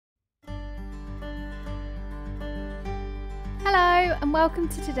Hello and welcome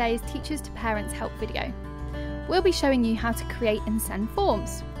to today's Teachers to Parents Help video. We'll be showing you how to create and send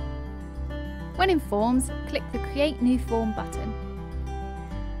forms. When in Forms, click the Create New Form button.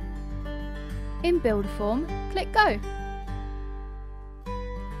 In Build a Form, click Go.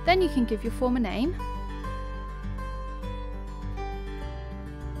 Then you can give your form a name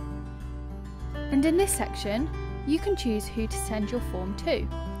and in this section you can choose who to send your form to.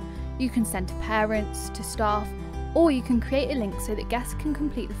 You can send to parents, to staff, or you can create a link so that guests can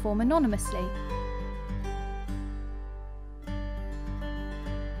complete the form anonymously.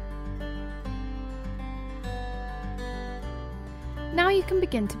 Now you can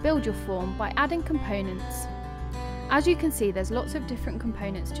begin to build your form by adding components. As you can see, there's lots of different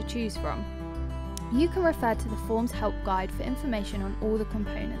components to choose from. You can refer to the Forms Help Guide for information on all the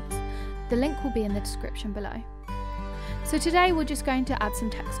components. The link will be in the description below. So today we're just going to add some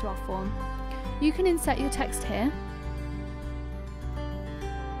text to our form. You can insert your text here.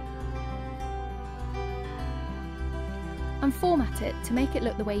 And format it to make it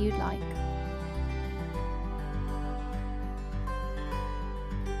look the way you'd like.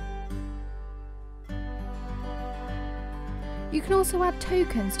 You can also add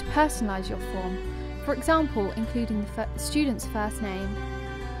tokens to personalise your form, for example including the student's first name.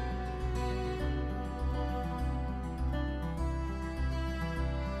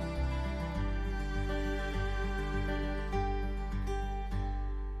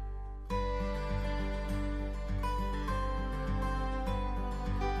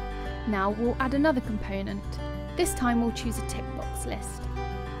 Now we'll add another component. This time we'll choose a tick box list.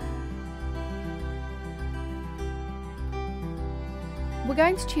 We're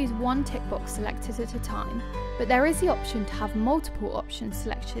going to choose one tick box selected at a time, but there is the option to have multiple options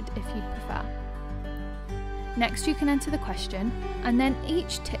selected if you prefer. Next you can enter the question and then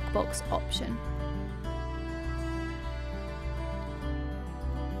each tick box option.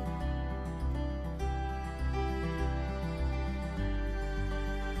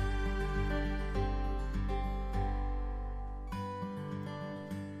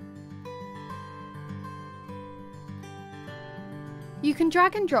 You can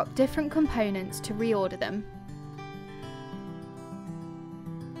drag and drop different components to reorder them.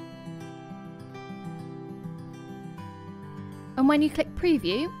 And when you click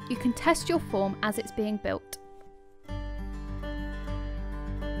Preview, you can test your form as it's being built.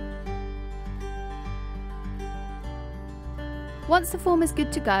 Once the form is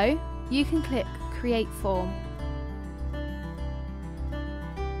good to go, you can click Create Form.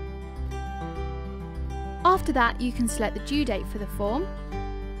 After that, you can select the due date for the form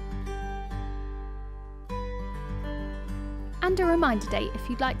and a reminder date if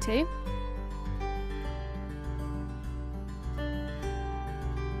you'd like to.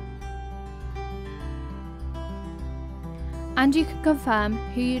 And you can confirm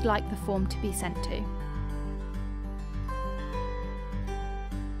who you'd like the form to be sent to.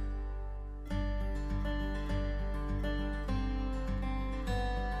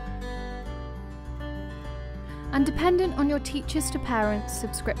 And dependent on your Teachers to Parents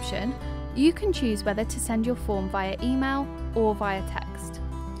subscription, you can choose whether to send your form via email or via text.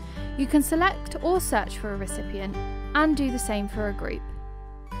 You can select or search for a recipient and do the same for a group.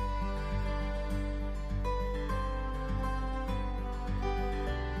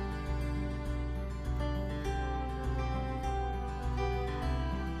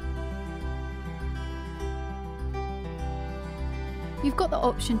 You've got the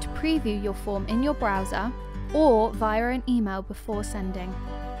option to preview your form in your browser or via an email before sending.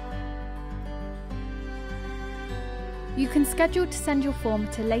 You can schedule to send your form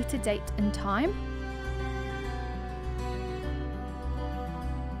at a later date and time,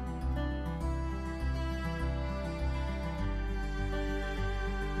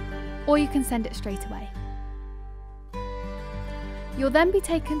 or you can send it straight away. You'll then be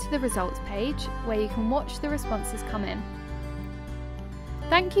taken to the results page where you can watch the responses come in.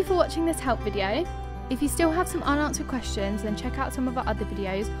 Thank you for watching this help video. If you still have some unanswered questions, then check out some of our other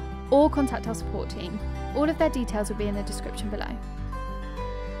videos or contact our support team. All of their details will be in the description below.